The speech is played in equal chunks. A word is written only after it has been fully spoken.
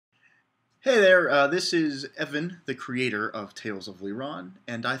Hey there, this is Evan, the creator of Tales of Lyron,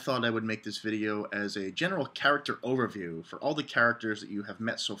 and I thought I would make this video as a general character overview for all the characters that you have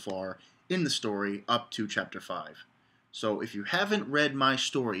met so far in the story up to Chapter 5. So if you haven't read my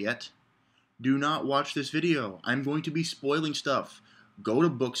story yet, do not watch this video. I'm going to be spoiling stuff. Go to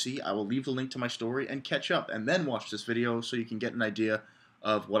Booksy, I will leave the link to my story, and catch up, and then watch this video so you can get an idea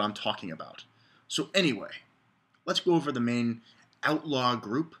of what I'm talking about. So anyway, let's go over the main outlaw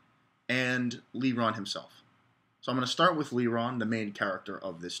group and Lyron himself. So I'm going to start with Lyron, the main character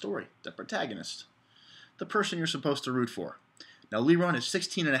of this story, the protagonist, the person you're supposed to root for. Now Lyron is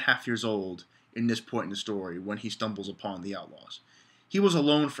 16 and a half years old in this point in the story when he stumbles upon the outlaws. He was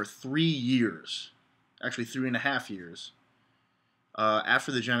alone for 3 years, actually 3.5 years.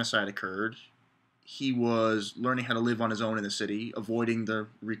 After the genocide occurred, he was learning how to live on his own in the city, avoiding the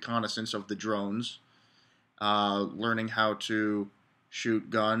reconnaissance of the drones, learning how to shoot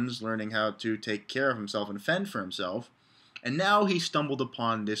guns, learning how to take care of himself and fend for himself. And now he stumbled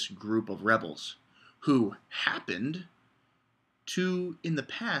upon this group of rebels who happened to, in the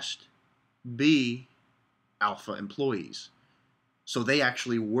past, be Alpha employees. So they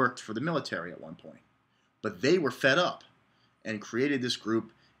actually worked for the military at one point. But they were fed up and created this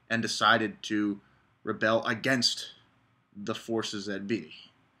group and decided to rebel against the forces that be.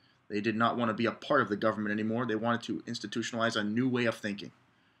 They did not want to be a part of the government anymore. They wanted to institutionalize a new way of thinking.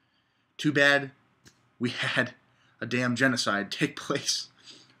 Too bad we had a damn genocide take place,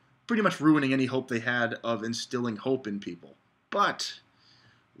 pretty much ruining any hope they had of instilling hope in people. But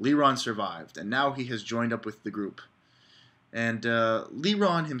Lyron survived, and now he has joined up with the group. And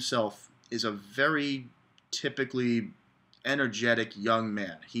Lyron himself is a very typically energetic young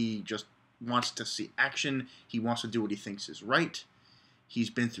man. He just wants to see action. He wants to do what he thinks is right. He's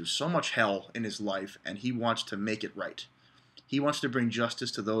been through so much hell in his life, and he wants to make it right. He wants to bring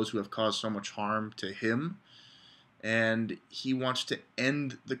justice to those who have caused so much harm to him, and he wants to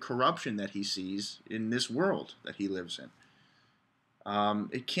end the corruption that he sees in this world that he lives in.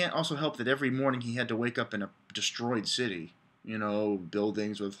 It can't also help that every morning he had to wake up in a destroyed city, you know,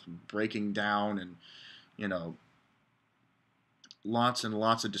 buildings with breaking down and, you know, lots and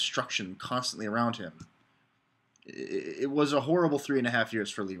lots of destruction constantly around him. It was a horrible 3.5 years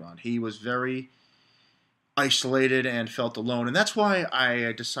for Lyron. He was very isolated and felt alone, and that's why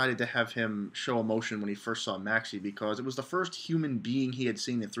I decided to have him show emotion when he first saw Maxie, because it was the first human being he had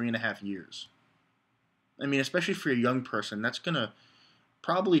seen in 3.5 years. I mean, especially for a young person, that's going to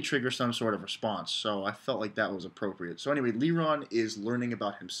probably trigger some sort of response, so I felt like that was appropriate. So anyway, Lyron is learning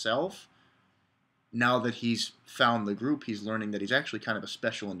about himself. Now that he's found the group, he's learning that he's actually kind of a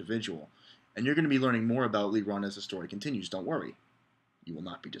special individual. And you're going to be learning more about Lyron as the story continues. Don't worry. You will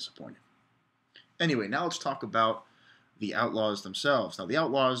not be disappointed. Anyway, now let's talk about the outlaws themselves. Now, the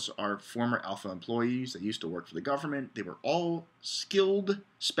outlaws are former Alpha employees that used to work for the government. They were all skilled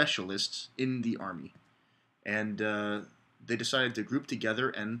specialists in the army. And they decided to group together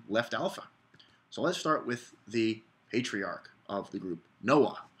and left Alpha. So let's start with the patriarch of the group,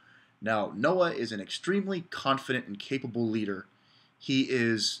 Noah. Now, Noah is an extremely confident and capable leader. He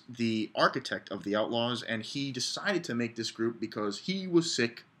is the architect of the outlaws, and he decided to make this group because he was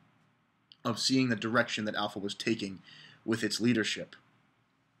sick of seeing the direction that Alpha was taking with its leadership.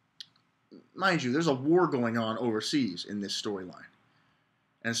 Mind you, there's a war going on overseas in this storyline.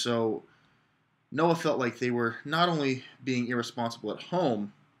 And so Noah felt like they were not only being irresponsible at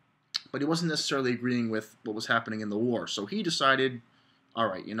home, but he wasn't necessarily agreeing with what was happening in the war. So he decided, all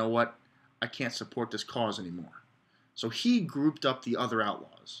right, you know what? I can't support this cause anymore. So he grouped up the other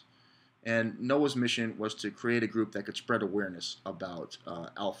outlaws. And Noah's mission was to create a group that could spread awareness about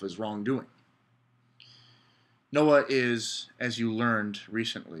Alpha's wrongdoing. Noah is, as you learned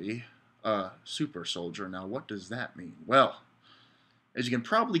recently, a super soldier. Now, what does that mean? Well, as you can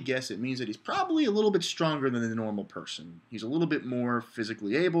probably guess, it means that he's probably a little bit stronger than the normal person. He's a little bit more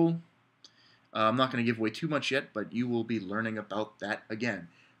physically able. I'm not going to give away too much yet, but you will be learning about that again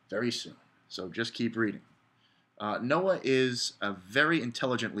very soon. So just keep reading. Noah is a very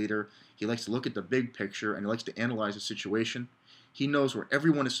intelligent leader. He likes to look at the big picture, and he likes to analyze the situation. He knows where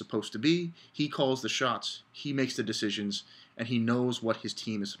everyone is supposed to be. He calls the shots. He makes the decisions, and he knows what his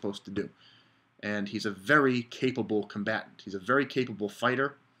team is supposed to do. And he's a very capable combatant. He's a very capable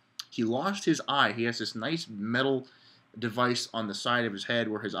fighter. He lost his eye. He has this nice metal device on the side of his head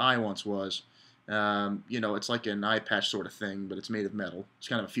where his eye once was. You know, it's like an eye patch sort of thing, but it's made of metal. It's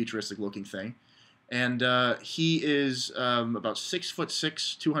kind of a futuristic looking thing. And he is about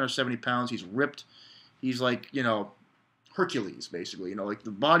 6'6", 270 pounds. He's ripped. He's like, you know, Hercules, basically. You know, like the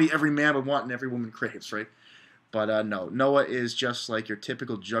body every man would want and every woman craves, right? But no, Noah is just like your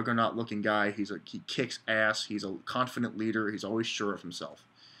typical juggernaut-looking guy. He kicks ass. He's a confident leader. He's always sure of himself.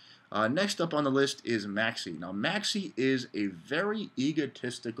 Next up on the list is Maxie. Now, Maxie is a very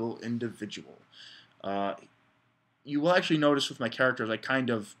egotistical individual. You will actually notice with my characters, I kind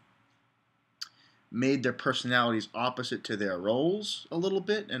of made their personalities opposite to their roles a little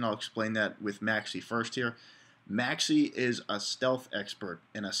bit, and I'll explain that with Maxie first here. Maxie is a stealth expert,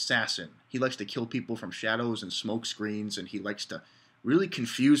 an assassin. He likes to kill people from shadows and smoke screens, and he likes to really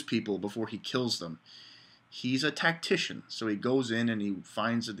confuse people before he kills them. He's a tactician, so he goes in and he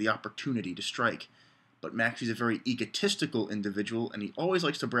finds the opportunity to strike. But Maxie's a very egotistical individual, and he always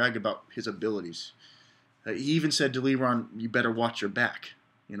likes to brag about his abilities. He even said to Leron, "You better watch your back.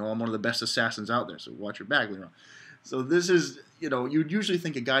 You know, I'm one of the best assassins out there, so watch your back, Leron." So this is, you know, you'd usually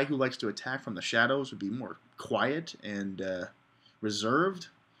think a guy who likes to attack from the shadows would be more quiet and reserved,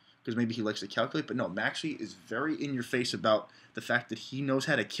 because maybe he likes to calculate. But no, Maxie is very in your face about the fact that he knows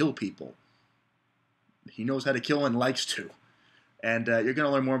how to kill people. He knows how to kill and likes to. And you're going to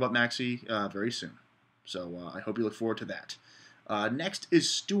learn more about Maxie very soon. So I hope you look forward to that. Next is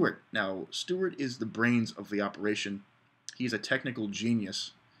Stuart. Now, Stuart is the brains of the operation. He's a technical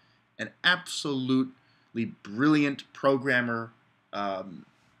genius, an absolutely brilliant programmer,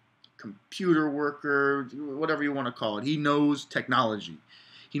 computer worker, whatever you want to call it. He knows technology.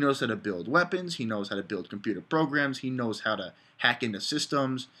 He knows how to build weapons. He knows how to build computer programs. He knows how to hack into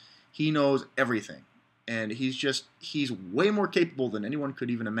systems. He knows everything. And he's way more capable than anyone could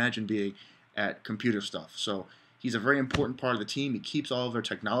even imagine being at computer stuff. So he's a very important part of the team. He keeps all of their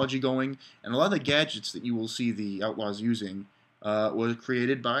technology going. And a lot of the gadgets that you will see the Outlaws using was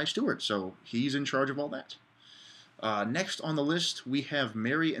created by Stuart. So he's in charge of all that. Next on the list, we have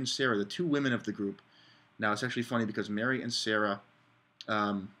Mary and Sarah, the two women of the group. Now, it's actually funny because Mary and Sarah,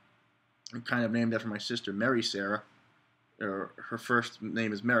 I'm kind of named after my sister, Mary Sarah. Her first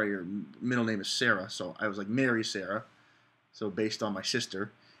name is Mary, her middle name is Sarah, so I was like Mary Sarah, so based on my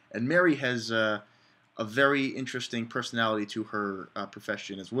sister. And Mary has a very interesting personality to her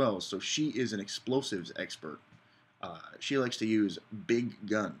profession as well. So she is an explosives expert. She likes to use big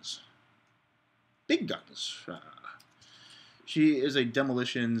guns. Big guns. She is a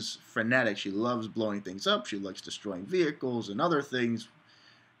demolitions fanatic. She loves blowing things up. She likes destroying vehicles and other things.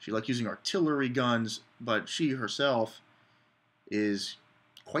 She likes using artillery guns, but she herself is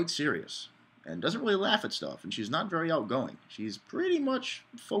quite serious and doesn't really laugh at stuff, and she's not very outgoing. She's pretty much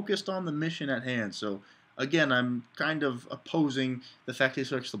focused on the mission at hand. So again, I'm kind of opposing the fact that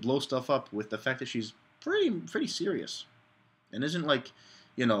she likes to blow stuff up with the fact that she's pretty serious and isn't like,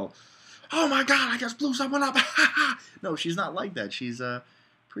 you know, "Oh my god, I just blew someone up." No, she's not like that. She's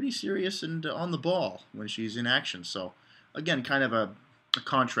pretty serious and on the ball when she's in action. So again, kind of a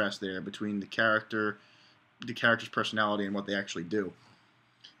contrast there between the character's personality and what they actually do.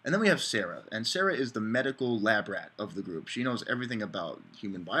 And then we have Sarah, and Sarah is the medical lab rat of the group. She knows everything about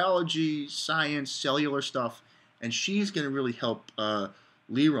human biology, science, cellular stuff, and she's going to really help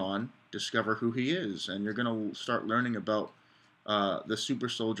Leron discover who he is. And you're going to start learning about the super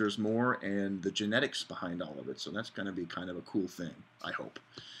soldiers more and the genetics behind all of it. So that's going to be kind of a cool thing, I hope.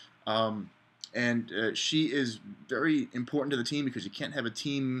 And she is very important to the team because you can't have a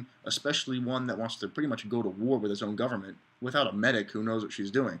team, especially one that wants to pretty much go to war with its own government, without a medic who knows what she's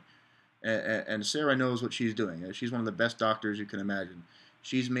doing. And Sarah knows what she's doing. She's one of the best doctors you can imagine.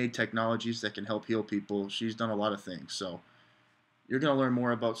 She's made technologies that can help heal people. She's done a lot of things. So you're going to learn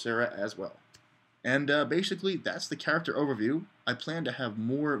more about Sarah as well. And basically, that's the character overview. I plan to have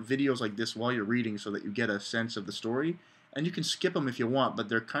more videos like this while you're reading so that you get a sense of the story. And you can skip them if you want, but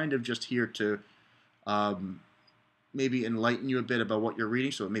they're kind of just here to maybe enlighten you a bit about what you're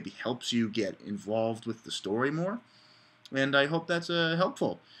reading, so it maybe helps you get involved with the story more. And I hope that's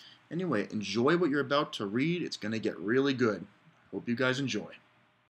helpful. Anyway, enjoy what you're about to read. It's going to get really good. Hope you guys enjoy.